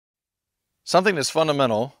Something as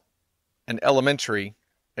fundamental and elementary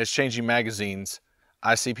as changing magazines,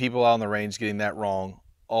 I see people out on the range getting that wrong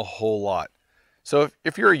a whole lot. So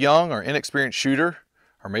if you're a young or inexperienced shooter,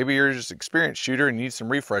 or maybe you're just an experienced shooter and need some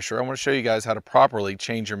refresher, I want to show you guys how to properly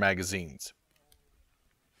change your magazines.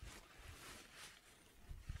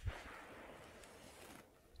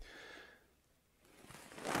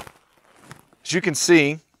 As you can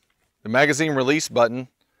see, the magazine release button,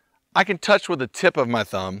 I can touch with the tip of my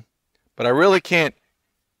thumb, but I really can't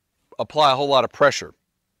apply a whole lot of pressure.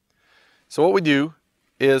 So what we do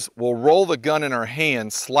is we'll roll the gun in our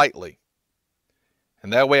hand slightly,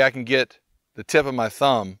 and that way I can get the tip of my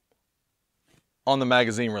thumb on the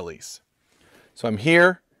magazine release. So I'm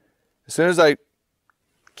here, as soon as I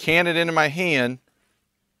can it into my hand,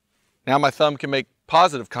 now my thumb can make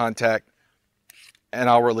positive contact and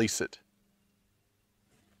I'll release it.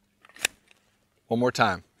 One more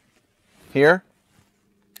time. Here,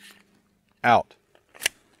 out.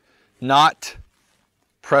 Not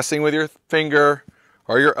pressing with your finger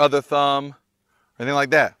or your other thumb or anything like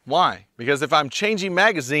that. Why? Because if I'm changing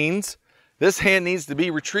magazines, this hand needs to be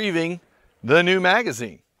retrieving the new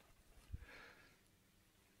magazine.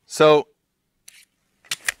 So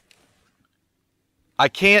I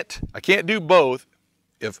can't do both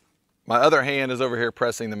if my other hand is over here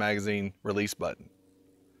pressing the magazine release button.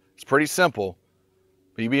 It's pretty simple,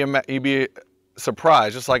 but you'd be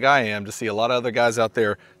surprised, just like I am, to see a lot of other guys out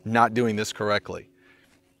there not doing this correctly.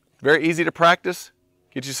 Very easy to practice.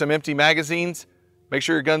 Get you some empty magazines, make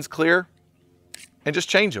sure your gun's clear, and just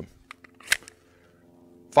change them.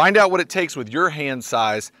 Find out what it takes with your hand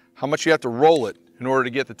size, how much you have to roll it in order to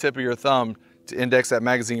get the tip of your thumb to index that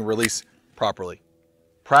magazine release properly.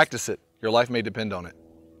 Practice it. Your life may depend on it.